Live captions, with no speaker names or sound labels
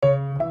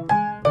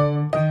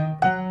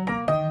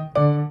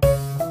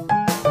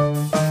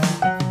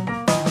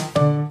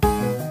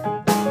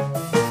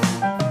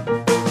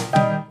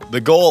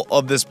The goal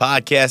of this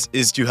podcast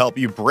is to help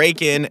you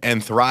break in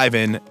and thrive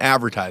in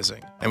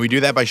advertising. And we do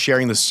that by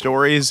sharing the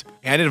stories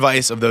and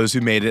advice of those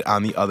who made it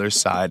on the other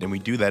side. And we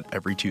do that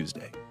every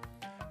Tuesday.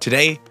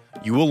 Today,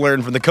 you will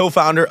learn from the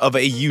co-founder of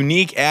a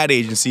unique ad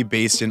agency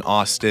based in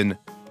Austin,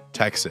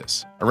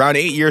 Texas. Around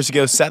 8 years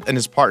ago, Seth and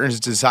his partners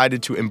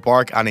decided to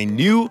embark on a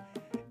new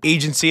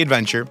agency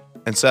adventure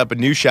and set up a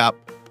new shop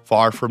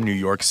far from New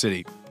York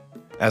City.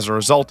 As a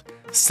result,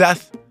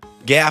 Seth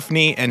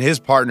Gaffney and his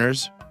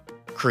partners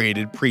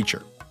created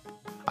Preacher.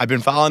 I've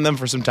been following them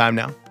for some time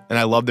now, and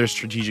I love their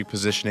strategic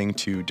positioning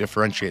to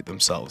differentiate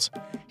themselves.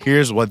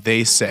 Here's what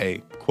they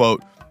say,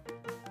 quote,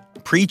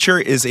 "Preacher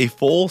is a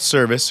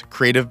full-service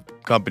creative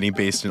company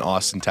based in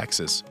Austin,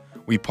 Texas.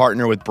 We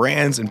partner with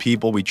brands and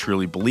people we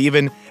truly believe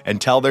in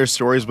and tell their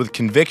stories with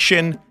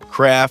conviction,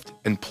 craft,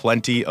 and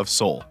plenty of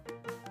soul.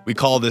 We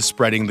call this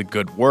spreading the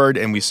good word,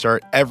 and we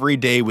start every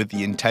day with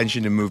the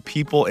intention to move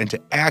people into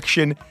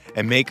action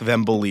and make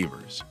them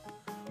believers.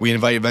 We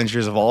invite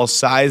adventurers of all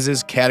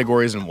sizes,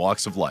 categories, and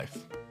walks of life,"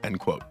 end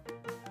quote.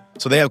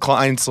 So they have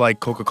clients like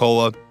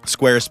Coca-Cola,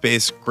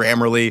 Squarespace,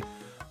 Grammarly,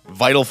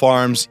 Vital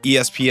Farms,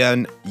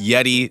 ESPN,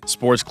 Yeti,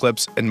 Sports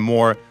Clips, and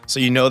more,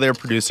 so you know they're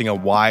producing a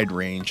wide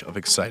range of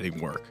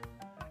exciting work.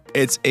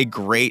 It's a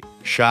great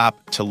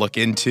shop to look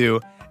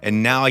into,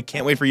 and now I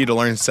can't wait for you to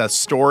learn Seth's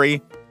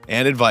story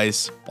and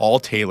advice,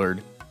 all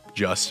tailored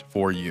just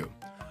for you.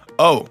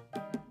 Oh,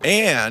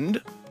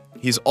 and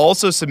he's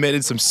also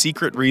submitted some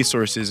secret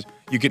resources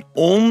you can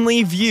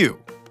only view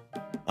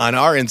on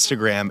our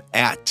Instagram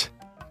at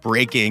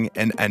Breaking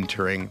and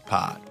Entering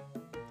Pod.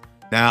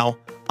 Now,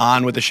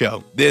 on with the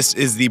show. This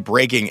is the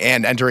Breaking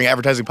and Entering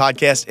Advertising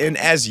Podcast, and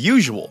as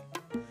usual,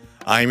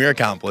 I am your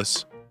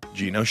accomplice,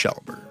 Gino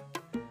Schellenberger.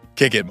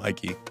 Kick it,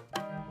 Mikey.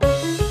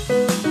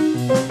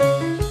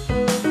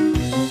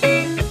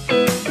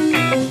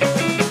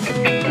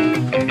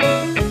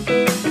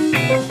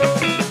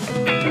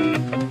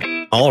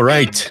 All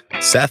right,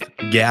 Seth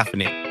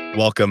Gaffney,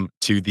 welcome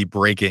to the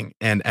Breaking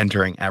and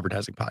Entering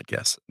Advertising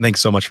Podcast.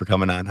 Thanks so much for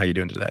coming on. How you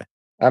doing today?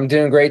 I'm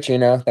doing great,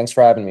 Gino. Thanks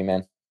for having me,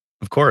 man.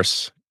 Of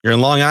course. You're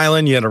in Long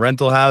Island. You had a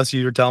rental house.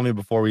 You were telling me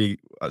before we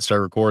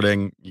start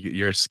recording,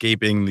 you're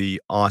escaping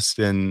the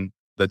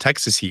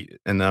Texas heat.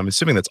 And I'm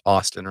assuming that's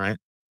Austin, right?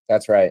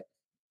 That's right.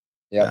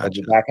 Yeah, Gotcha. I'll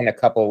be back in a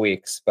couple of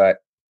weeks, but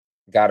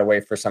got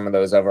away for some of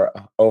those over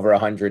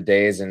 100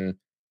 days and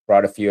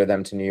brought a few of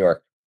them to New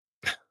York.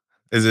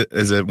 Is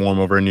it warm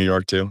over in New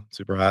York too?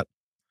 Super hot?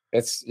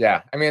 It's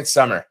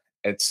summer.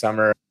 It's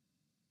summer.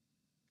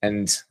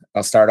 And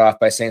I'll start off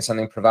by saying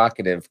something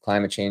provocative.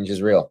 Climate change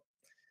is real.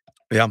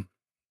 Yeah.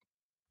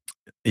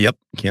 Yep.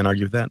 Can't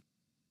argue with that.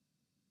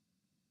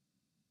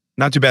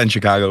 Not too bad in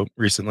Chicago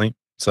recently,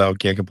 so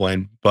can't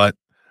complain. But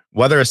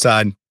weather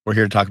aside, we're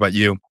here to talk about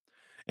you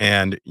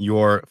and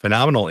your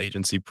phenomenal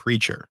agency,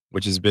 Preacher,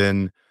 which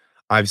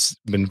I've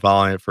been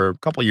following it for a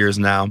couple of years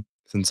now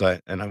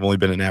and I've only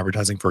been in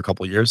advertising for a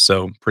couple of years.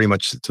 So pretty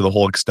much to the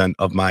whole extent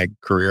of my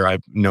career,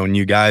 I've known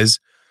you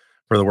guys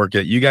for the work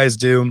that you guys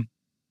do.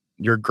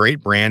 Your great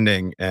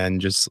branding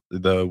and just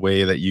the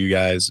way that you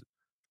guys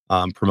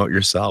promote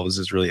yourselves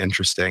is really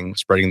interesting.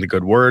 Spreading the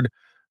good word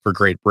for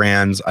great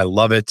brands. I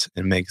love it.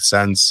 It makes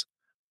sense.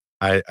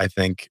 I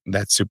think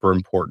that's super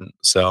important.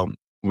 So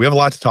we have a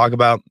lot to talk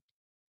about,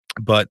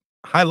 but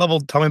high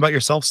level, tell me about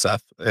yourself,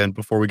 Seth. And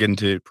before we get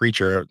into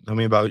Preacher, tell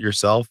me about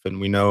yourself. And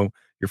we know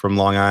you're from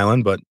Long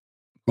Island, but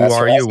who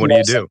are you? What do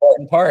you do?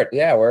 Important part.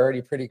 Yeah, we're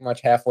already pretty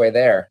much halfway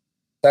there.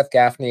 Seth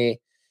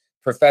Gaffney,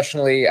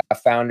 professionally a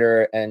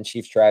founder and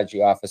chief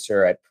strategy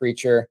officer at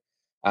Preacher.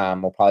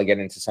 We'll probably get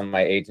into some of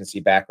my agency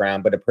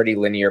background, but a pretty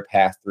linear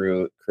path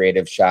through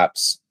creative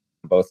shops,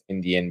 both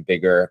indie and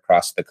bigger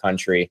across the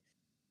country.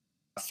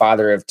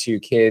 Father of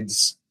 2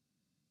 kids,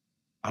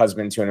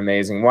 husband to an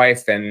amazing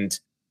wife, and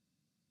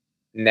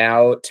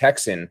now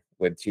Texan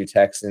with 2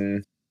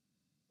 Texan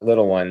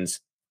little ones.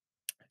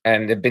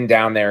 And have been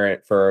down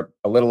there for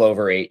a little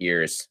over 8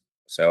 years.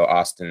 So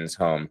Austin's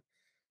home.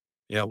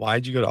 Yeah.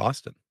 Why'd you go to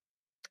Austin?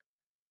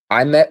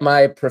 I met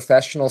my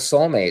professional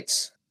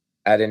soulmates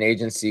at an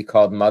agency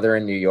called Mother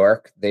in New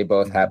York. They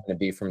both happen to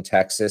be from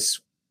Texas.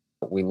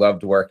 We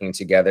loved working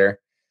together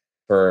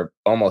for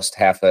almost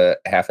half a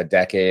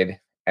decade.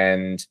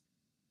 And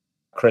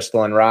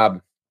Crystal and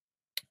Rob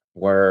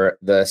were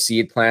the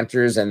seed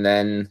planters. And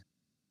then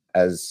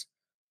as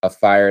a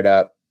fired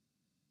up,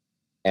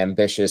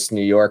 ambitious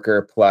New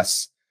Yorker,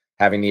 plus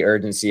having the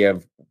urgency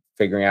of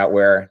figuring out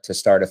where to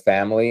start a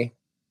family,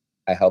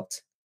 I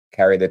helped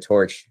carry the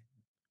torch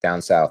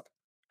down south.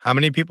 How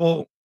many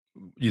people?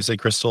 You say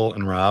Crystal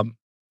and Rob?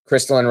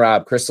 Crystal and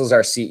Rob. Crystal's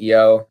our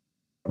CEO.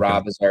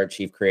 Rob is our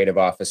chief creative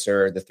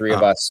officer. The 3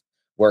 of us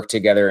work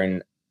together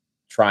in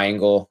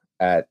Triangle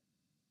in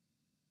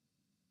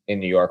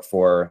New York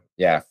for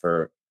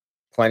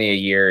plenty of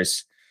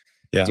years.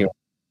 Yeah.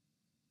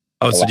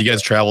 So do you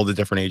guys travel to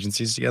different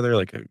agencies together?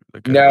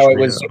 No,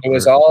 it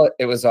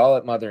was all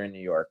at Mother in New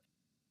York.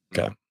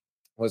 Okay.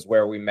 Was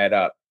where we met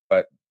up,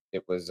 but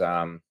it was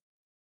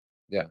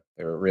they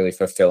were really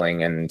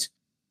fulfilling and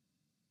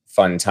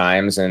fun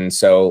times. And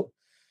so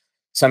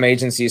some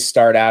agencies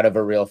start out of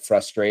a real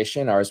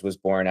frustration. Ours was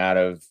born out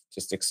of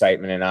just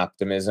excitement and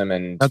optimism,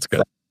 and That's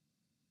good.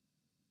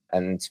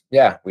 And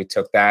yeah, we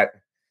took that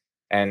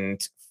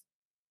and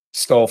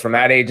stole from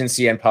that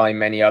agency and probably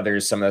many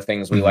others some of the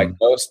things we liked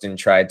most, and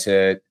tried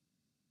to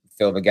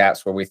fill the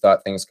gaps where we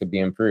thought things could be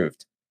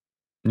improved.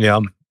 Yeah,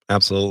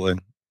 absolutely.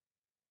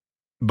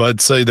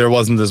 But so there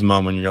wasn't this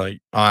moment you're like,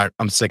 all right,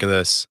 I'm sick of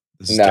this.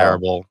 This is No,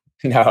 terrible.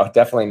 no,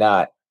 definitely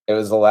not. It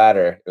was the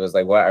latter. It was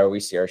like, what, are we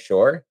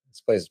shore?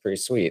 This place is pretty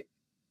sweet.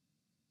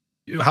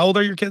 How old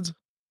are your kids?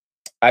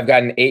 I've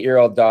got an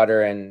 8-year-old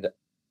daughter and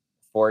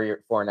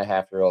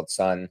 4.5-year-old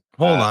son.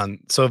 Hold on.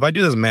 So if I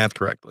do this math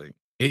correctly,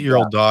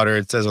 8-year-old daughter,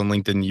 it says on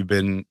LinkedIn you've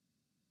been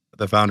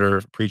the founder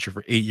of Preacher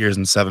for 8 years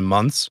and 7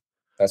 months.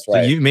 That's So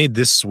right. you made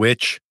this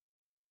switch,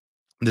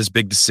 this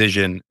big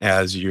decision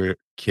as your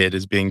kid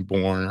is being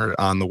born or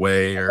on the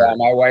way, or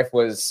My wife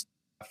was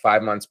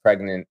 5 months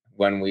pregnant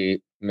when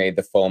we made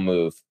the full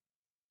move.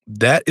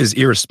 that is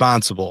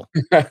irresponsible.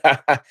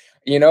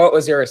 You know what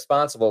was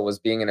irresponsible was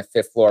being in a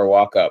 5th floor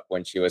walk up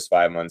when she was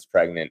 5 months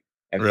pregnant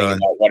and Really?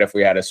 thinking about what if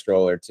we had a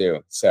stroller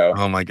too. So,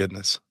 Oh my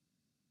goodness.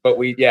 but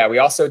we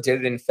also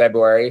did it in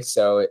February,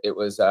 so it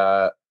was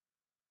a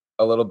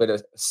little bit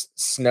of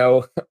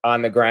snow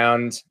on the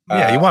ground.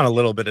 Yeah, you want a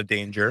little bit of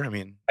danger. I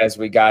mean, as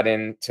we got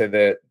into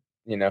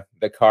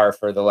the car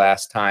for the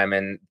last time,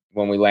 and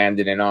when we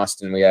landed in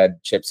Austin, we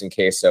had chips and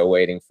queso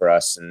waiting for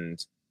us,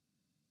 and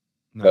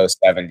those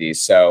 70s.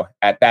 So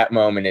at that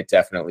moment, it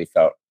definitely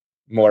felt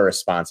more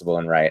responsible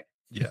and right.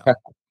 Yeah.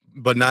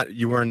 But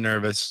you weren't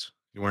nervous.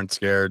 You weren't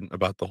scared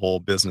about the whole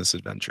business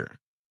adventure.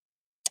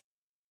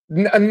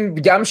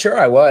 I'm sure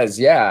I was.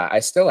 Yeah,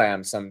 I still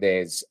am some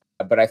days.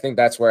 But I think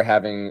that's where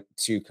having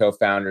two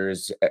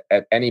co-founders,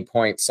 at any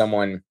point,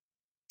 someone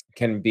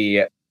can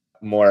be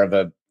more of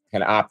a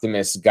kind of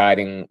optimist,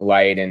 guiding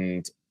light,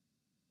 and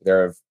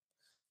they're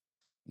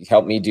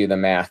help me do the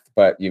math,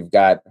 but you've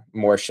got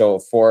more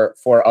four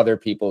other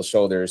people's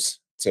shoulders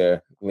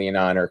to lean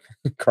on or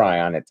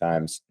cry on at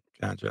times.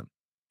 Gotcha.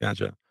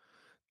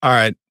 All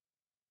right.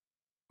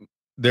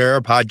 There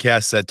are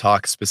podcasts that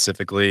talk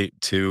specifically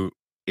to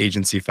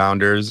agency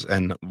founders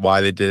and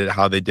why they did it,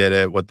 how they did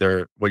it,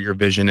 what your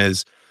vision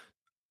is.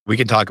 We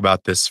can talk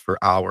about this for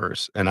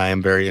hours, and I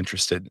am very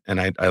interested.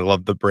 And I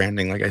love the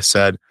branding, like I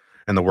said,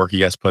 and the work you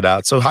guys put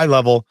out. So high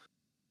level,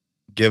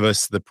 give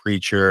us the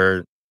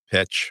Preacher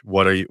pitch.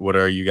 What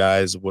are you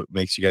guys? What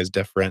makes you guys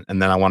different?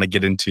 And then I want to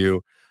get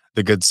into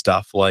the good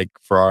stuff, like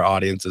for our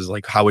audiences,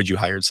 like how would you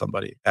hire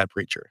somebody at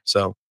Preacher?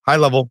 So high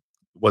level,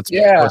 what's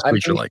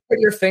Preacher like? Put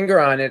your finger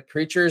on it.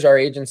 Preacher's our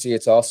agency.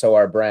 It's also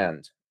our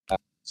brand.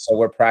 So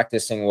we're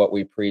practicing what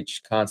we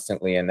preach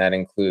constantly, and that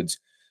includes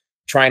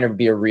trying to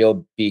be a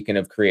real beacon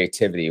of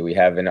creativity. We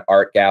have an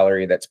art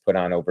gallery that's put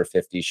on over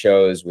 50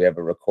 shows. We have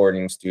a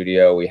recording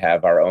studio. We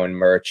have our own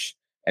merch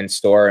and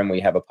store, and we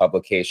have a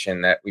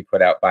publication that we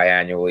put out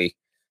biannually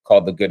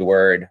called The Good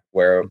Word,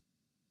 where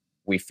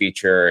we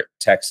feature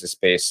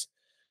Texas-based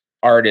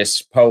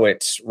artists,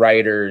 poets,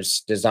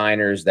 writers,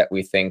 designers that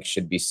we think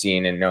should be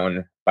seen and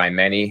known by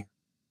many,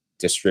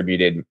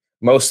 distributed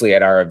mostly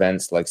at our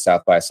events like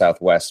South by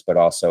Southwest, but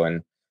also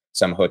in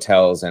some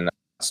hotels and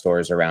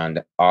stores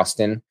around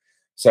Austin.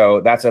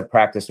 So that's a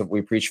practice that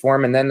we preach for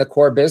them. And then the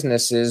core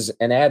business is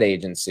an ad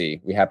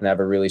agency. We happen to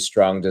have a really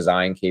strong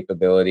design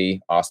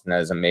capability. Austin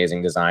has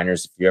amazing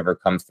designers. If you ever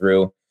come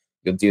through,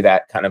 you'll do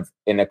that kind of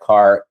in a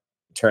car,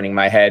 turning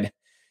my head,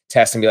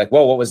 test and be like,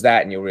 whoa, what was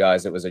that? And you'll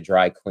realize it was a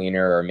dry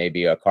cleaner or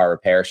maybe a car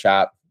repair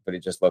shop, but it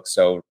just looks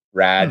so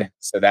rad.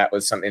 So that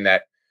was something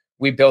that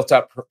we built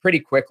up pretty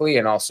quickly.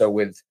 And also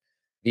with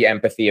the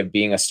empathy of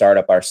being a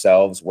startup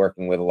ourselves,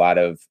 working with a lot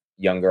of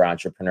younger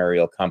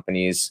entrepreneurial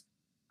companies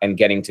and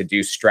getting to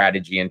do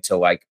strategy into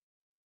like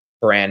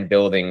brand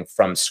building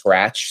from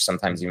scratch,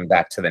 sometimes even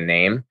back to the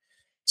name.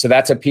 So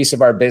that's a piece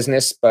of our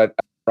business, but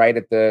right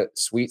at the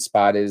sweet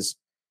spot is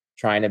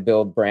trying to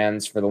build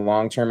brands for the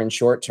long term and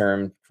short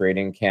term,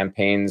 creating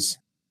campaigns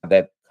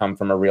that come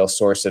from a real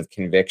source of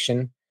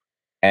conviction.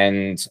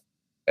 And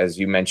as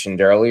you mentioned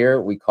earlier,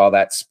 we call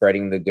that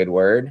spreading the good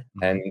word.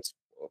 And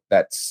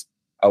that's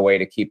a way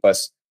to keep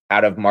us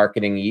out of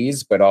marketing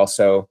ease, but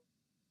also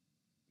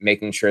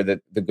making sure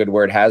that the good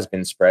word has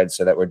been spread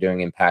so that we're doing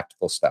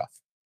impactful stuff.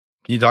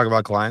 Can you talk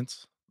about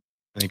clients?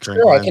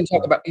 Sure, I can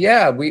talk about,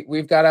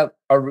 we've got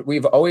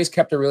we've always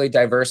kept a really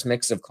diverse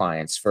mix of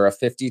clients. For a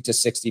 50 to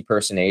 60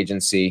 person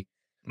agency,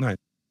 nice.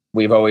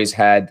 We've always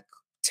had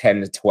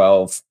 10 to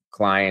 12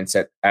 clients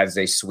as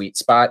a sweet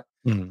spot.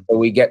 So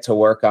we get to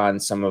work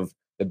on some of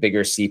the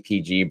bigger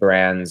CPG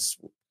brands,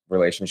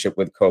 relationship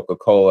with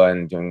Coca-Cola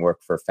and doing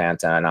work for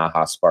Fanta and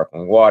AHA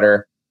Sparkling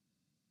Water.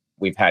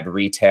 We've had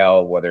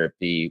retail, whether it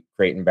be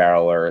Crate and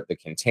Barrel or the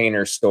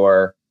Container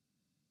Store.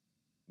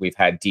 We've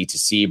had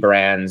D2C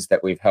brands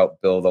that we've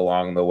helped build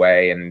along the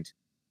way. And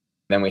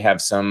then we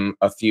have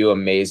a few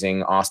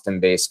amazing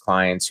Austin-based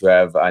clients who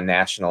have a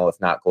national, if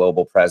not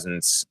global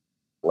presence,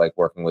 like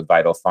working with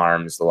Vital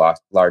Farms, the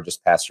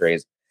largest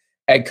pasture-raised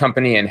egg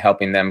company, and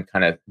helping them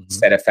kind of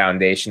set a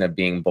foundation of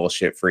being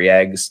bullshit-free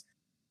eggs.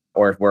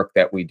 or work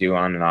that we do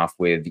on and off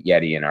with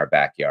Yeti in our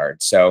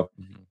backyard. So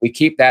we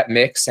keep that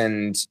mix.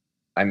 And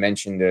I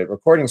mentioned the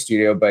recording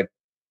studio, but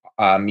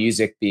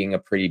music being a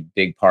pretty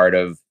big part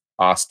of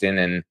Austin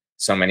and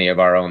so many of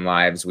our own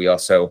lives, we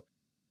also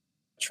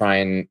try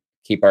and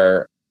keep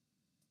our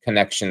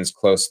connections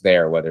close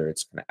there, whether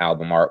it's kind of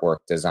album artwork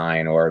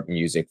design or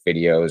music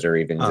videos, or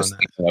even just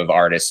thinking of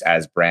artists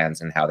as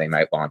brands and how they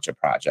might launch a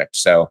project.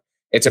 So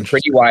it's a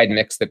pretty wide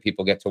mix that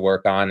people get to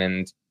work on.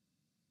 And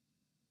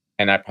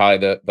I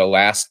probably the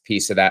last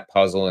piece of that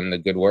puzzle, and the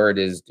good word,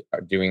 is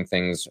doing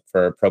things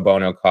for pro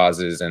bono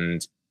causes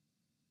and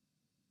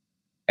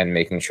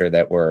making sure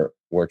that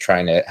we're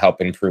trying to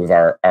help improve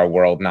our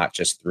world, not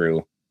just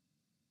through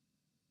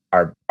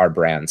our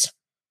brands.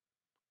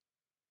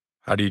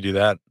 How do you do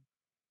that?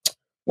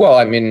 Well,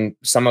 I mean,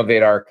 some of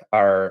it are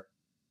our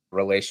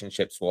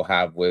relationships we'll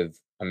have with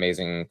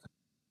amazing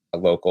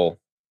local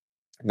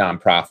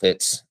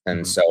nonprofits.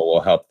 And so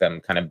we'll help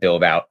them kind of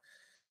build out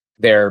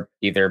their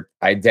either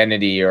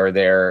identity or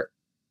their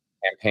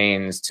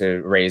campaigns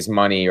to raise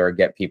money or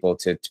get people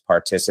to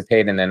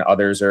participate. And then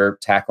others are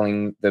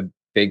tackling the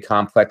big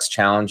complex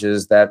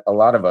challenges that a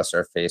lot of us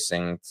are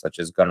facing, such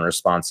as gun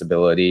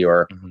responsibility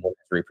or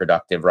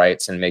reproductive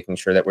rights, and making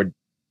sure that we're,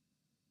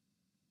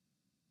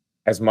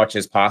 as much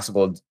as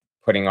possible,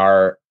 putting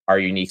our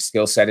unique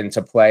skill set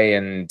into play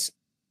and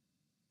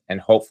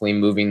hopefully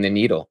moving the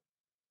needle.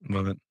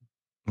 Love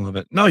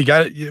it. No, you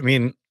got it. I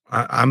mean,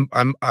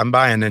 I'm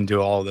buying into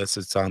all of this.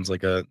 It sounds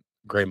like a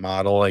great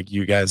model. Like,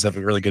 you guys have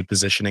a really good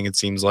positioning, it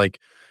seems like,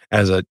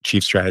 as a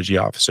chief strategy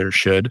officer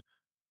should.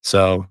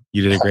 So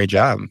you did a great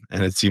job,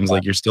 and it seems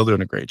like you're still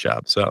doing a great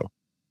job. So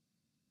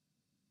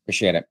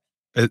appreciate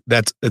it.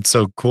 It's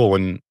so cool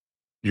when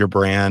your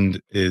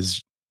brand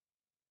is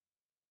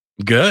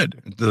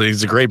good.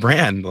 It's a great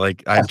brand.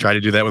 Like, I try to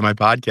do that with my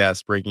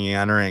podcast, Breaking and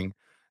Entering.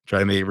 Try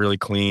to make it really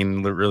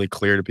clean, really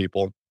clear to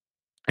people.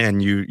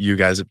 And you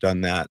guys have done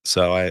that.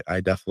 So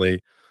I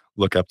definitely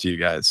look up to you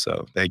guys.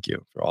 So thank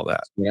you for all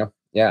that.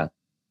 Yeah.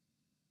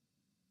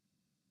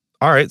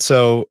 All right.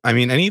 So, I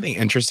mean, anything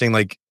interesting,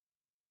 like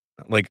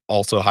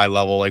also high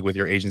level, like with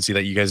your agency,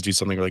 that you guys do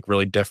something like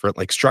really different,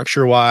 like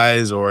structure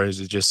wise, or is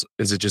it just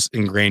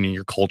ingrained in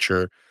your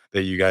culture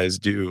that you guys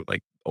do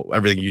like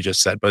everything you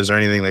just said? But is there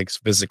anything like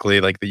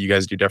physically like that you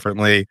guys do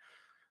differently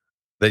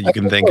that you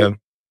can think of?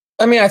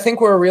 I mean, I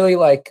think we're really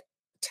like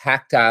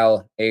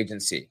tactile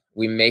agency.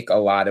 We make a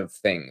lot of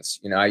things.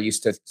 You know, I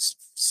used to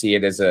see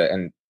it as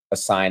a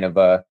sign of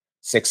a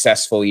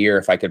successful year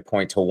if I could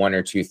point to one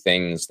or two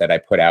things that I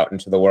put out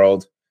into the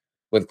world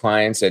with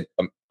clients at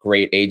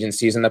great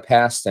agencies in the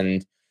past.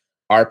 And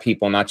our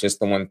people, not just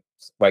the ones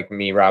like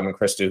me, Rob, and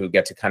Krista, who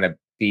get to kind of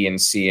be and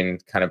see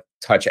and kind of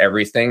touch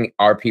everything.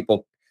 Our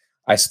people,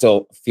 I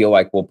still feel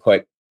like, will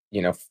put,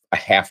 you know, a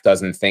half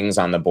dozen things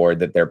on the board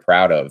that they're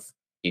proud of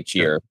each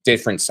year.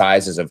 Different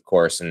sizes, of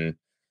course, and,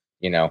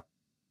 you know,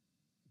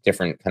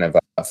 different kind of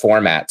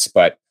formats.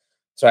 But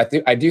so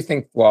I do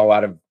think, well, a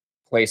lot of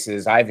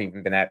places I've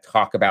even been at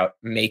talk about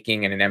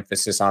making and an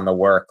emphasis on the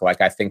work.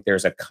 Like, I think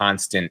there's a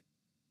constant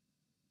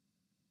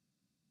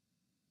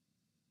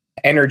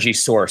energy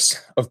source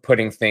of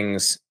putting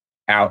things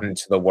out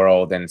into the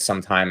world. And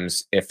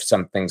sometimes if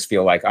some things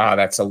feel like,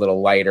 that's a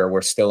little lighter,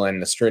 we're still in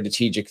the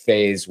strategic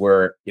phase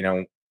where, you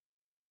know,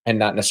 and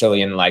not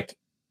necessarily in like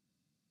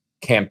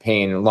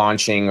campaign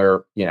launching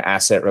or, you know,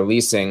 asset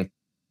releasing,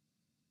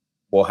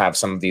 we'll have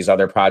some of these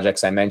other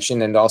projects I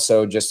mentioned. And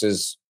also, just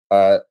as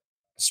a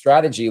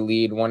strategy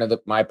lead, one of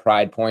my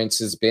pride points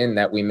has been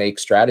that we make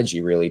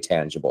strategy really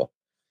tangible.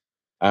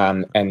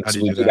 And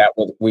so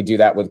we do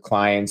that with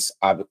clients.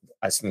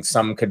 I think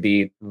some could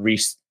be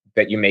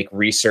that you make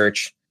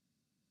research,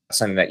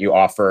 something that you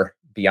offer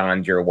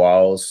beyond your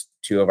walls.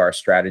 Two of our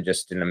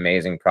strategists did an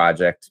amazing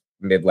project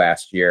mid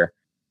last year,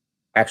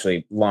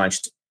 actually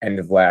launched end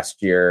of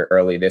last year,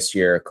 early this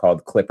year,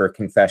 called Clipper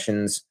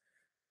Confessions.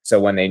 So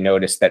when they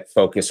noticed that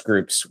focus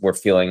groups were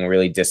feeling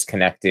really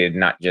disconnected,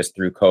 not just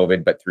through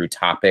COVID, but through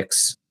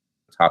topics,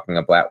 talking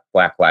about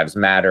Black Lives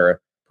Matter,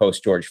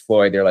 post George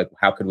Floyd, they're like,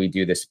 how could we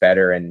do this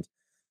better? And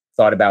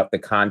thought about the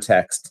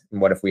context.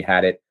 And what if we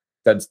had it,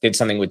 did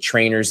something with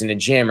trainers in a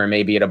gym or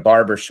maybe at a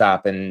barber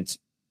shop, and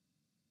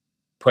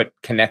put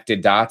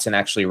connected dots, and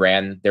actually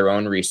ran their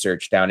own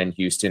research down in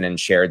Houston and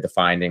shared the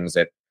findings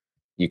that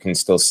you can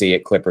still see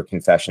at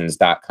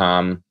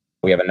clipperconfessions.com.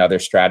 We have another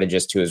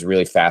strategist who is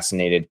really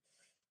fascinated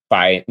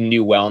by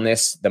new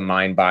wellness, the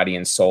mind, body,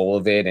 and soul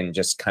of it, and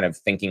just kind of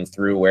thinking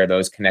through where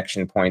those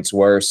connection points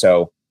were.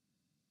 So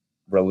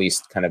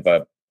released kind of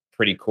a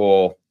pretty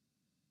cool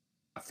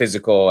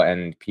physical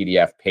and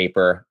PDF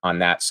paper on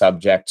that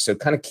subject. So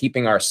kind of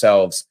keeping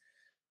ourselves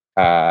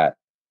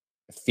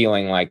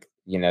feeling like,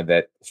 you know,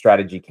 that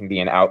strategy can be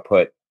an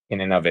output in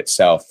and of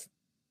itself,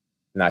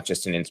 not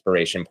just an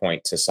inspiration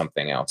point to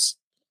something else.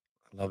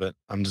 I love it.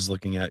 I'm just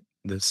looking at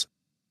this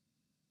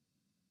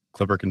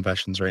Clipper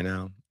Confessions right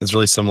now. It's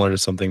really similar to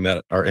something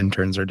that our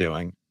interns are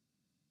doing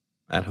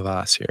at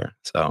Havas here.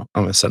 So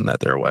I'm going to send that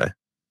their way.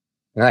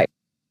 Right.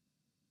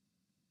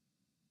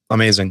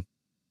 Amazing.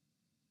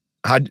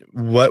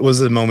 What was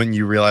the moment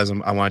you realized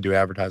I want to do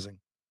advertising?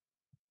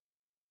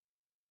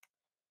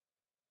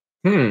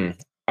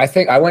 I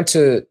think I went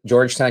to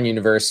Georgetown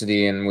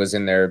University and was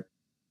in their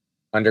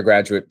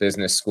undergraduate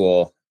business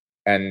school,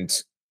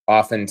 and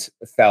often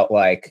felt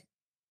like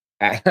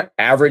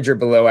average or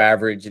below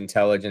average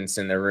intelligence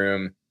in the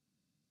room,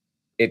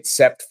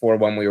 except for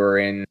when we were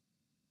in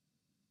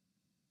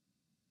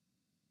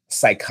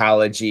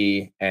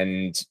psychology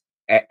and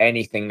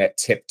anything that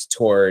tipped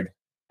toward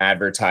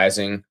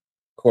advertising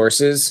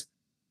courses.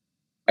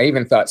 I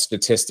even thought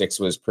statistics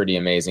was pretty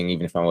amazing,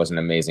 even if I wasn't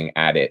amazing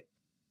at it.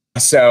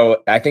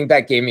 So I think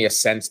that gave me a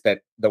sense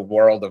that the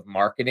world of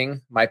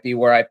marketing might be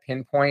where I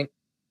pinpoint.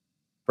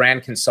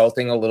 Brand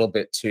consulting a little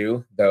bit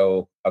too,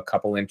 though a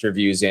couple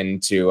interviews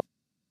into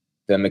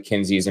the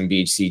McKinseys and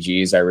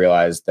BCGs, I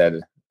realized that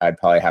I'd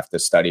probably have to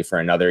study for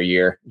another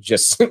year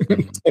just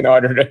in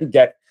order to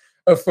get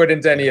a foot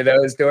into any of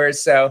those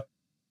doors. So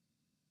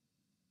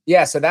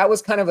yeah, so that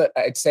was kind of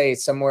I'd say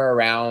somewhere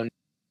around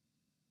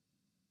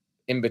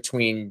in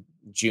between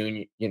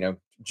junior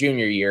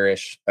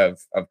year-ish of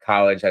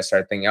college, I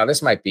started thinking, oh,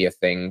 this might be a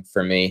thing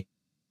for me.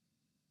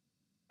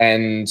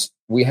 And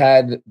we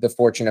had the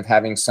fortune of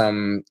having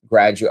some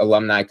graduate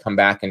alumni come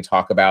back and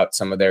talk about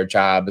some of their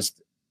jobs.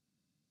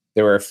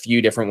 There were a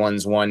few different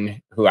ones.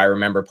 One who I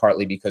remember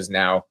partly because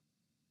now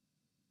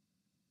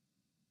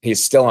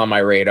he's still on my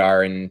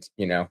radar, and,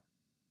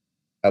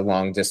 a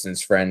long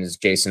distance friend is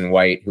Jason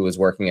White, who was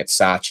working at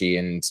Saatchi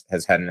and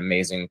has had an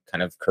amazing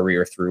kind of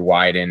career through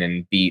Wyden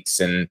and Beats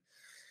and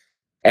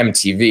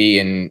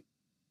MTV and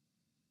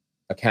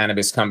a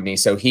cannabis company.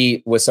 So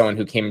he was someone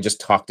who came and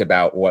just talked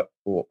about what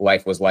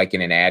life was like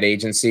in an ad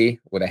agency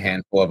with a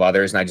handful of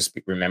others. And I just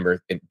remember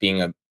it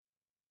being a,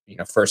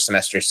 first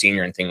semester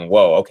senior and thinking,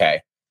 whoa,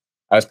 okay.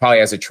 I was probably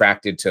as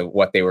attracted to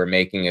what they were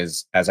making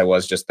as I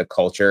was just the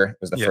culture. It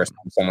was the first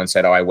time someone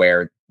said, oh, I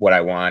wear what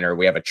I want, or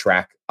we have a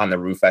track on the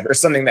roof, or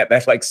something that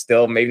like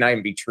still maybe not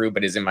even be true,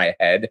 but is in my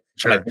head.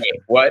 Sure. I'm like,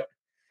 wait, what?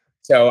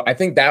 So I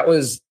think that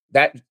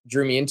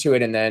drew me into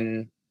it. And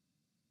then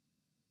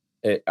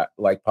it,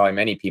 like probably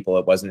many people,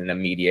 it wasn't an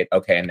immediate,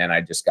 okay. And then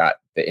I just got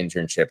the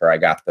internship, or I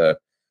got the,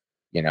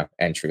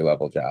 entry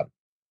level job.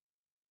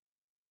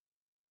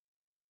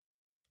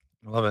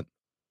 I love it.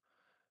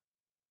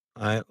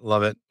 I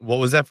love it. What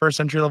was that first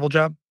entry level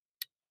job?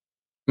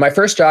 My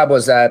first job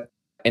was at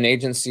an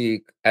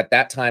agency at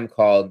that time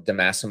called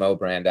DeMassimo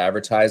Brand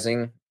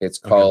Advertising. It's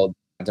called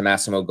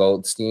DeMassimo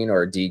Goldstein,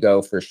 or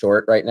DEGO for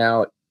short, right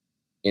now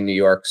in New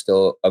York.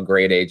 Still a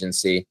great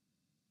agency.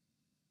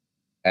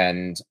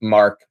 And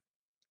Mark,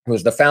 who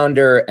was the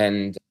founder,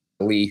 and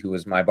Lee, who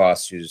was my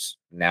boss, who's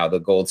now the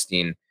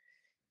Goldstein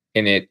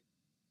in it,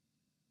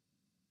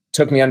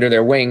 took me under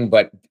their wing.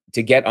 But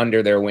to get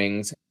under their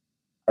wings,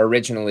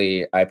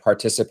 originally I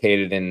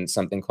participated in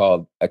something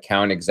called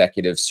Account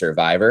Executive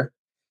Survivor,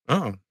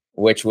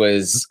 which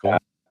was cool.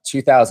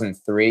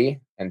 2003.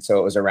 And so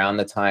it was around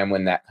the time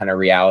when that kind of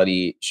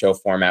reality show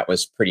format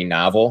was pretty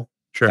novel.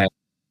 Sure. And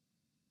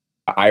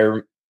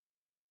I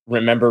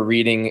remember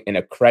reading in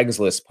a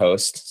Craigslist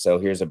post. So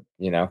here's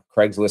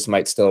Craigslist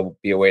might still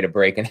be a way to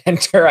break and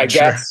enter, I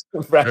guess.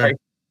 Right. Sure.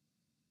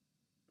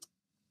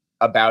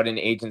 About an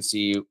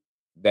agency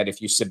that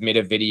if you submit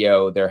a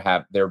video,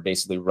 they're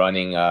basically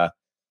running a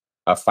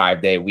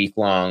 5-day,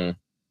 week-long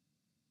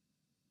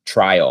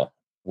trial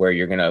where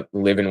you're going to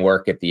live and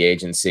work at the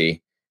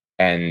agency,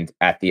 and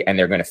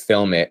they're going to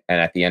film it,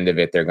 and at the end of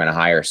it, they're going to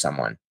hire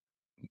someone.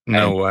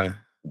 No way.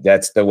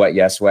 That's the What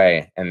Yes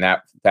Way. And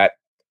that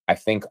I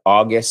think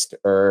August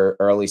or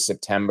early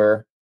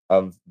September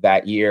of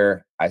that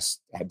year, I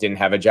didn't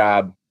have a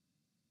job,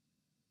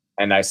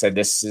 and I said,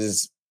 this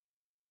is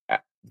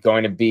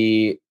going to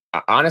be,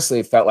 honestly,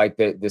 it felt like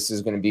this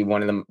is going to be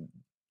one of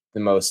the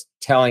most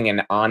telling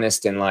and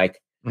honest and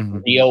like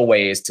real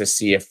ways to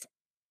see if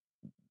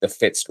the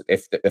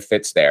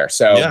fit's there.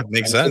 So yeah,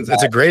 makes sense.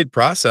 It's a great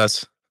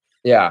process.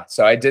 Yeah.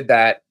 So I did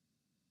that.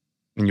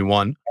 And you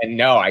won? And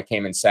no, I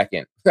came in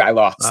second. I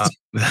lost.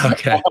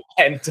 Okay.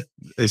 And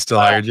they still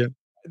hired you?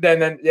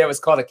 Then it was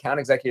called Account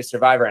Executive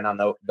Survivor. And on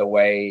the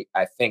way,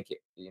 I think,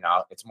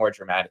 it's more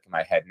dramatic in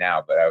my head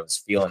now, but I was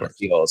feeling the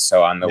feels.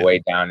 So on the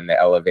way down in the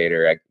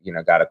elevator,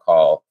 I, got a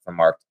call from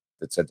Mark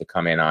that said to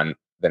come in on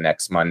the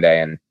next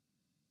Monday. And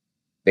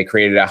they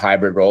created a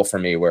hybrid role for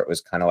me where it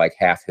was kind of like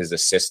half his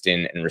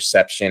assistant and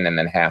reception, and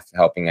then half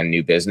helping a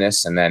new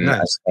business. And then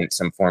I spent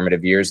some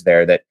formative years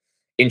there that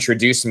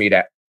introduced me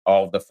to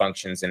all the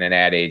functions in an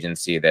ad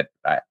agency that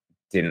I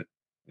didn't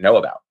know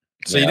about.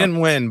 So you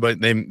didn't win,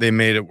 but they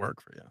made it work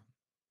for you.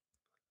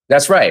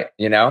 That's right.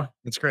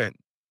 That's great.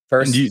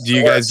 First, do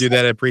you guys do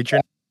that at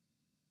Preacher?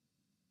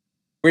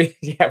 We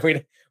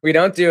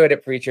don't do it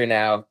at Preacher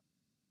now.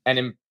 And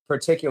in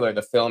particular,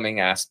 the filming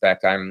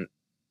aspect, I'm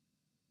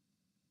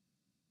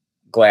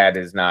glad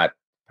is not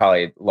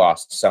probably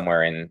lost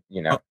somewhere in,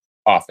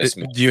 office.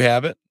 Do you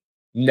have it?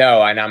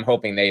 No, and I'm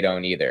hoping they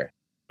don't either.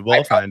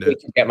 We'll find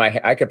it.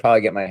 I could probably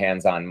get my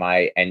hands on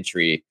my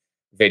entry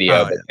video,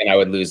 Oh but yeah. then I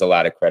would lose a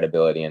lot of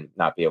credibility and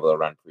not be able to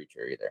run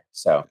Preacher either.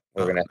 So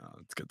we're Oh gonna no,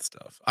 it's good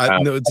stuff. I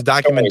no, it's a the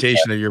story's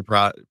documentation of your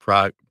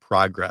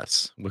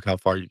progress. Look how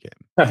far you came.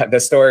 there. The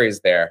story's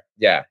there.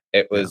 Yeah,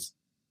 it Yeah. was.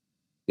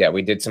 Yeah,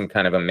 we did some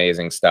kind of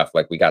amazing stuff.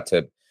 Like we got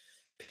to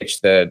pitch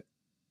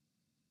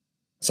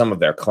some of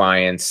their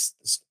clients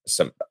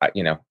some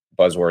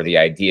buzzworthy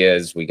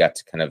ideas. We got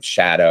to kind of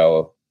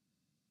shadow,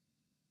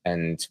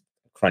 and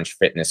Crunch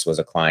Fitness was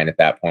a client at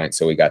that point,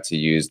 so we got to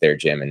use their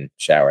gym and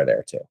shower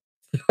there too.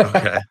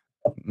 Okay.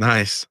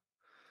 Nice.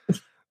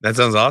 That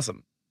sounds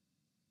awesome.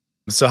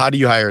 So how do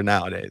you hire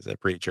nowadays at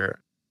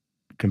Preacher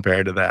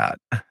compared to that?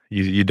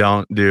 You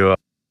don't do a we,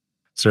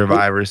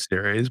 Survivor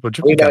series, which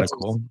would we be kind don't of just,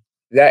 cool.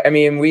 that I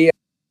mean we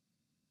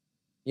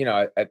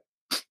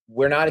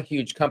we're not a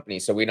huge company,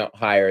 so we don't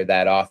hire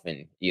that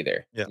often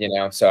either.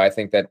 Yeah. So I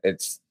think that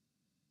it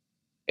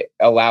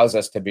allows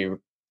us to be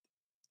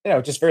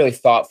just really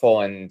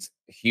thoughtful and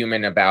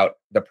human about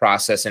the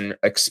process and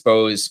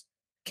expose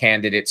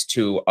candidates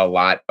to a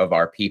lot of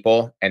our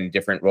people and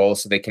different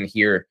roles so they can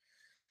hear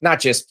not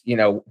just,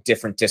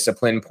 different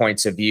discipline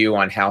points of view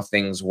on how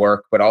things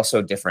work, but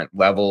also different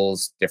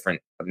levels,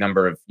 different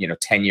number of,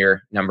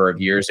 tenure, number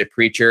of years at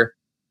Preacher.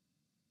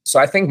 So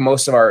I think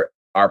most of our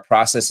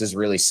process is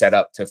really set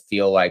up to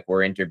feel like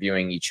we're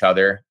interviewing each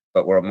other,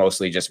 but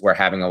we're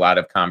having a lot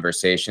of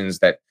conversations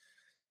that As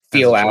it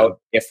feel should.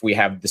 out if we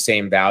have the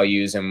same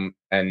values and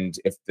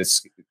if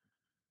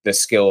the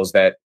skills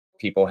that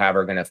people have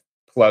are going to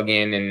plug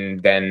in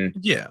and then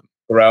Yeah.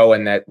 grow,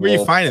 and that Where are you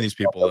will finding these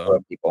people though?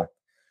 grow people.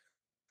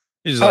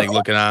 You just Uh, like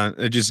looking on,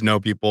 just know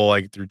people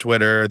like through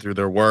Twitter, through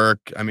their work.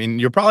 I mean,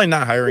 you're probably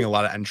not hiring a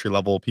lot of entry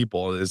level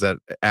people. Is that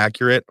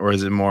accurate, or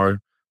is it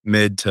more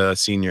mid to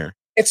senior?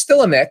 It's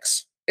still a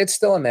mix. It's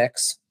still a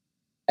mix.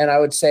 And I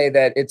would say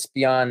that it's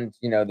beyond,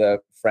 the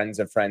friends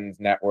of friends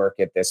network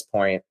at this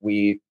point.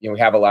 We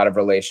have a lot of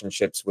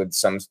relationships with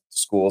some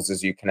schools,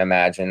 as you can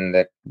imagine,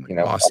 that, Like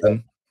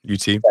Boston,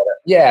 UT.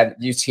 yeah,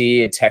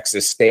 UT,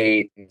 Texas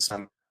State, and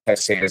some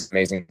Texas State has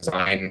amazing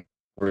design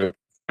group.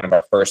 One of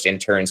our first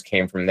interns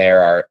came from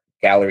there. Our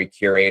gallery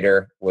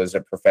curator was a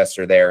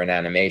professor there in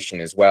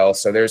animation as well.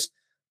 So there's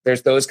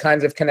those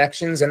kinds of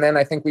connections. And then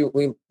I think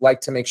we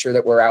like to make sure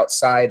that we're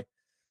outside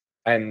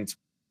and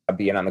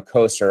being on the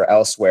coast or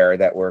elsewhere,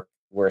 that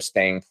we're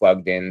staying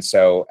plugged in.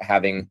 So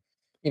having,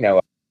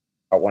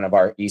 one of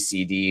our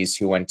ECDs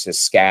who went to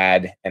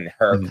SCAD and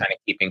her Mhm. kind of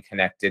keeping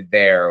connected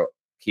there,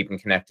 keeping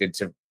connected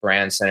to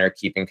Brand Center,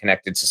 keeping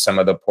connected to some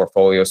of the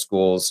portfolio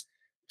schools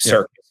Yeah.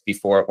 circuits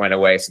before it went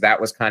away. So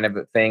that was kind of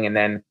a thing. And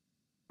then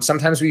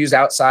sometimes we use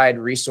outside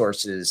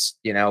resources,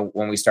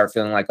 when we start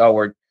feeling like, oh,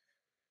 we're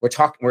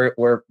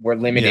Yeah.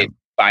 limited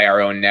by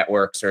our own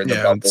networks or the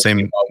Yeah. bubbles we've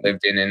Same. all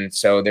lived in. And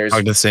so Talk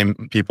to the same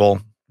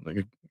people. Like,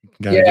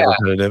 kind of get yeah,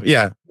 repetitive.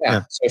 Yeah. yeah.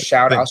 Yeah. So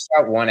I'll Thing.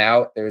 shout one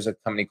out. There's a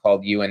company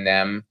called You and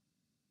Them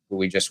who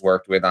we just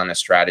worked with on a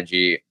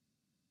strategy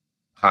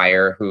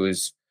hire,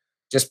 who's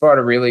just brought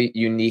a really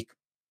unique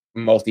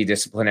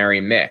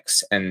multidisciplinary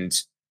mix. And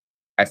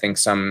I think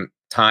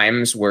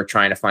sometimes we're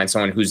trying to find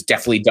someone who's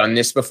definitely done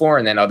this before,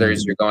 and then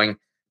others you're going,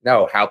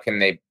 no, how can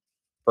they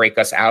break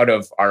us out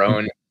of our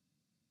own,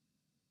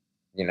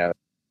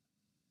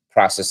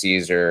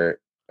 processes or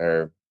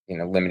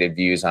limited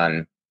views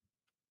on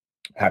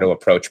how to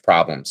approach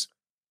problems.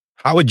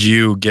 How would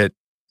you get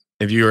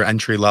if you were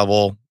entry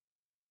level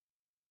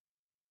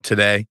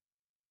today,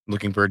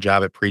 looking for a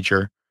job at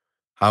Preacher?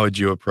 How would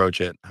you approach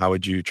it? How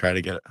would you try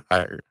to get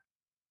hired?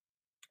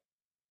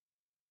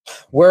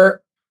 We're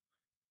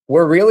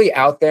we're really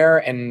out there,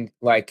 and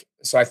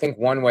so I think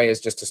one way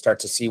is just to start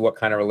to see what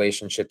kind of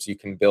relationships you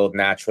can build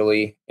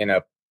naturally in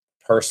a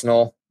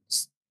personal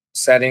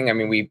setting. I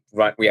mean, we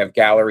have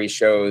gallery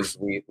shows.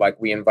 We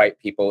invite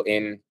people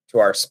in to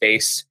our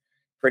space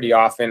pretty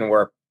often.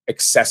 We're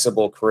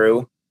accessible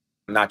crew,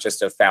 not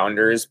just of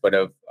founders, but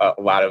of a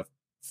lot of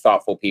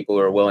thoughtful people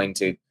who are willing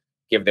to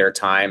give their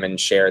time and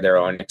share their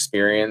own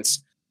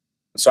experience.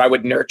 So I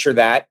would nurture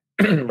that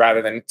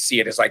rather than see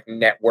it as like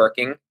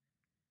networking.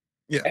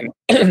 Yeah.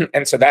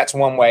 And so that's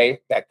one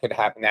way that could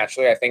happen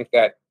naturally. I think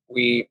that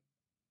we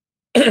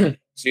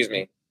excuse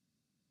me,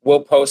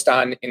 we'll post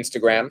on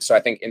Instagram. So I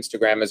think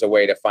Instagram is a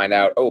way to find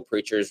out, oh,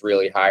 Preacher's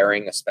really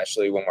hiring,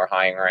 especially when we're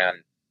hiring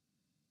around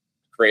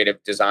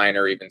creative design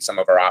or even some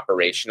of our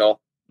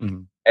operational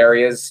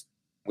areas.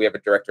 We have a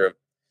director of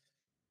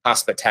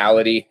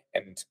hospitality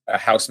and a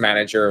house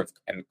manager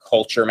and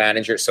culture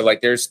manager. So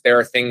there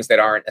are things that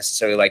aren't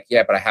necessarily like,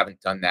 yeah, but I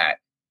haven't done that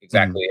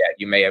exactly yet.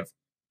 You may have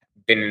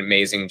been an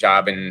amazing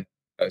job in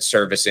a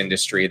service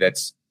industry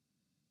that's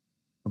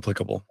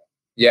Applicable.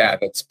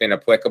 that's been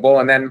applicable.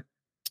 And then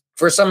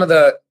for some of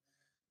the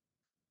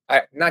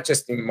not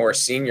just the more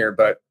senior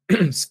but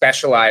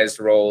specialized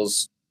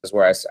roles is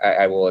where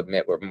I will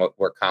admit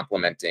we're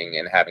complementing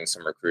and having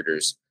some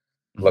recruiters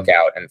look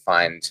out and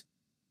find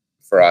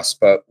for us.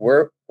 But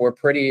we're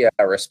pretty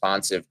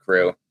responsive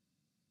crew,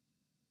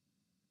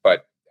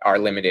 but are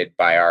limited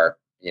by our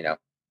Of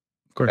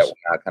course. that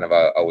we're not kind of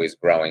always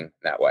growing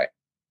that way.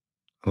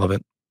 I love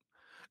it.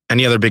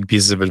 Any other big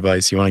pieces of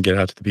advice you want to get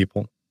out to the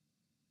people?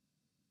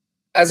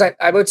 As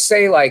I would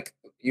say, like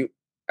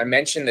I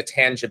mentioned the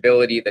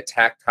tangibility, the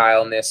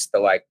tactileness, the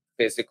like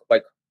physical,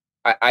 like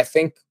I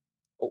think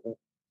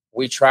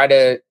we try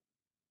to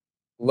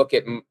look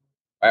at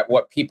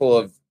what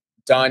people have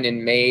done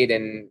and made,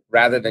 and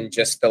rather than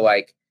just the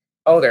like,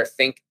 oh,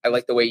 I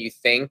like the way you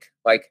think.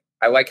 Like,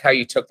 I like how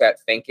you took that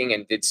thinking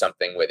and did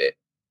something with it,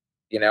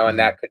 and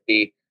that could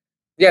be,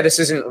 yeah, this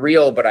isn't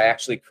real, but I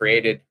actually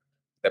created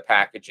the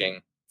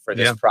packaging for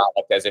this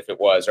product as if it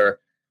was, or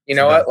you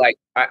know what, like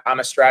I'm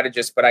a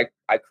strategist, but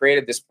I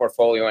created this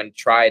portfolio and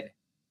tried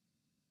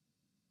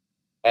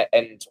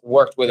and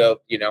worked with a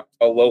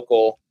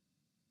local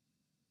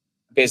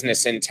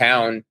business in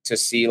town to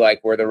see like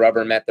where the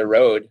rubber met the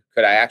road.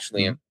 Could I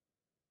actually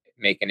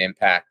make an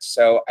impact?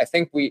 So I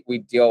think we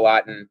deal a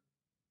lot in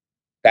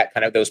that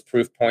kind of those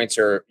proof points,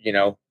 or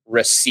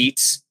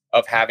receipts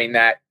of having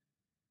that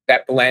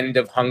blend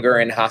of hunger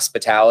and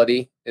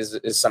hospitality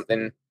is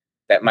something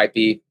that might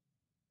be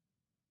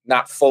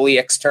not fully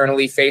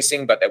externally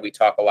facing, but that we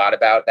talk a lot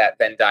about. That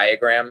Venn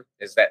diagram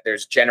is that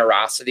there's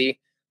generosity.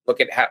 Look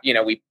at how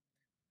we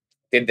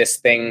did this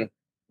thing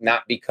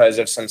not because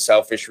of some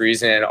selfish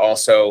reason, and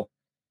also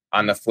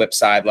on the flip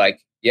side,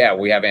 like, yeah,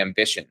 we have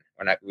ambition.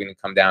 We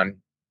didn't come down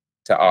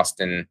to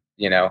Austin,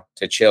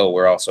 to chill.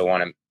 We also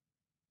want to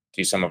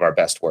do some of our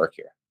best work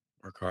here.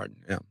 Work hard.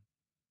 Yeah.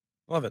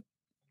 Love it.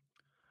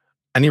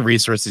 Any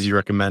resources you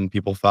recommend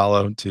people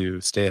follow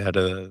to stay ahead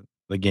of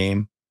the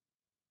game?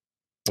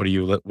 What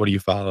do you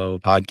follow?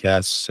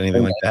 Podcasts,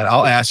 anything like that?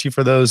 I'll ask you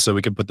for those so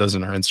we can put those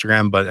in our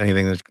Instagram, but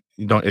anything that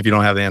if you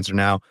don't have the answer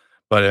now,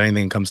 but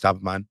anything comes top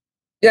of mind.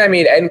 Yeah, I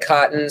mean, Ed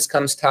Cotton's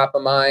comes top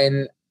of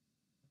mind.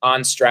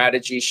 On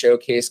Strategy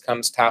Showcase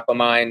comes top of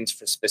mind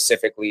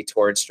specifically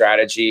towards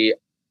strategy.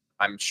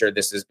 I'm sure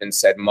this has been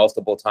said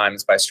multiple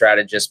times by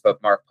strategists,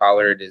 but Mark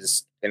Pollard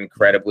is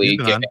incredibly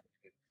giving.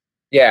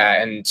 Yeah,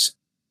 and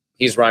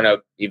he's run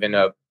even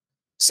a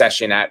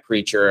session at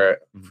Preacher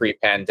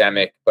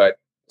pre-pandemic, but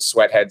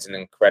Sweathead's an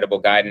incredible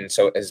guide, and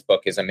so his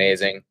book is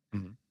amazing.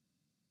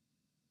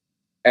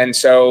 And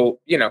so,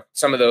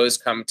 some of those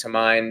come to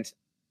mind.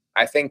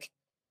 I think,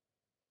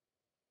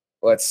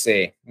 let's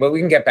see. Well, we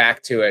can get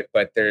back to it,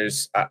 but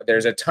there's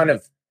a ton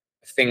of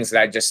things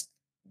that I just,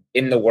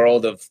 in the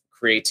world of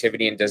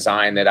creativity and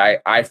design,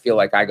 that I feel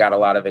like I got a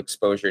lot of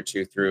exposure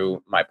to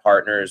through my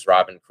partners,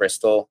 Rob and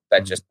Crystal,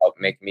 that just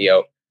helped make me a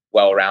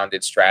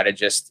well-rounded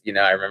strategist.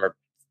 I remember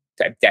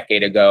a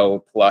decade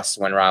ago plus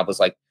when Rob was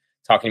like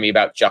talking to me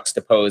about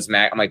Juxtapose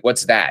Mag. I'm like,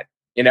 what's that?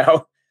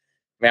 Now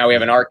we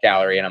have an art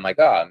gallery, and I'm like,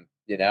 oh,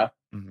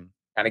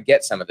 kind of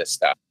get some of this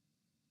stuff.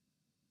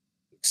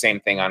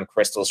 Same thing on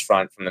Crystal's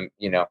front from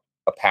the,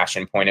 a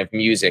passion point of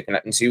music.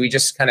 And so we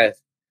just kind of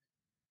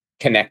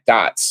connect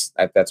dots.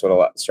 That's what a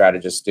lot of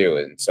strategists do.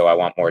 And so I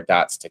want more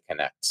dots to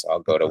connect. So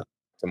I'll go to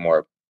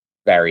more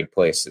varied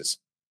places.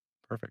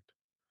 Perfect.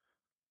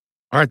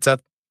 All right,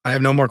 Seth, I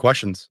have no more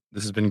questions.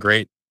 This has been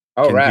great.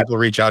 Oh, Can people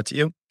reach out to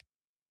you?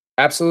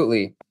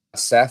 Absolutely.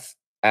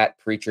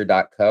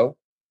 Seth@preacher.co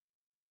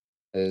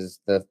is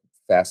the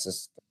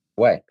fastest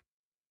way.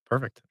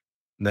 Perfect.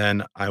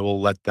 Then I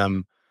will let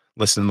them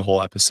listen to the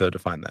whole episode to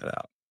find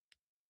that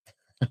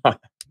out.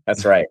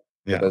 That's right.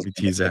 Yeah, we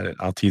tease at it.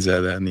 I'll tease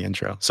at that in the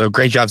intro. So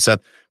great job, Seth.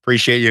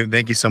 Appreciate you.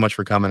 Thank you so much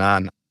for coming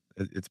on.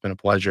 It's been a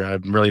pleasure.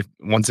 I'm really,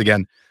 once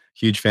again,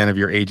 huge fan of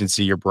your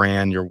agency, your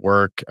brand, your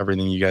work,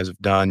 everything you guys have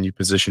done. You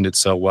positioned it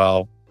so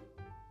well.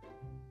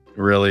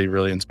 Really,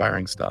 really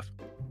inspiring stuff.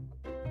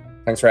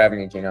 Thanks for having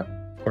me, Gino.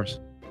 Of course.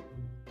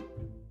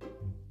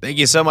 Thank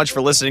you so much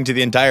for listening to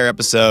the entire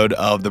episode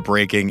of the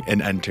Breaking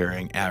and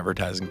Entering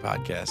Advertising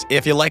Podcast.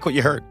 If you like what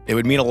you heard, it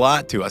would mean a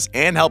lot to us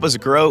and help us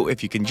grow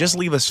if you can just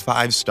leave us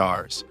 5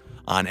 stars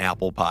on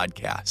Apple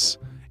Podcasts.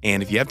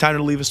 And if you have time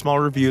to leave a small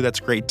review, that's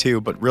great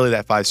too, but really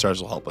that 5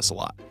 stars will help us a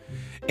lot.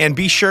 And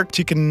be sure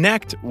to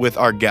connect with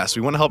our guests.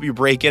 We want to help you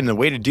break in. And the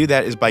way to do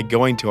that is by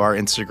going to our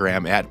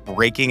Instagram at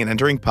Breaking and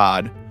Entering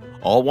Pod.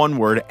 All one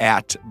word,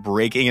 at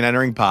Breaking and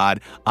Entering Pod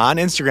on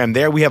Instagram.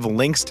 There we have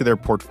links to their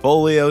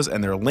portfolios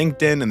and their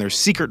LinkedIn and their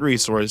secret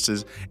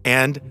resources,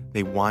 and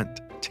they want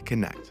to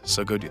connect.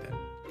 So go do that.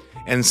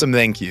 And some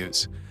thank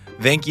yous.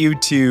 Thank you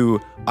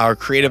to our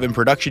creative and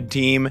production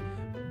team,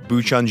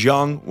 Buchun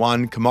Jung,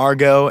 Juan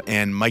Camargo,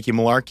 and Mikey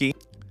Malarkey,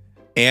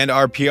 and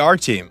our PR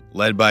team,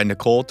 led by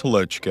Nicole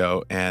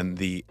Tolochko and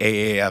the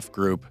AAF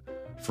group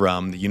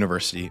from the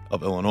University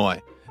of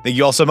Illinois. Thank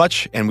you all so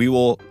much, and we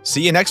will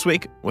see you next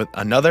week with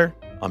another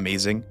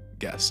amazing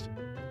guest.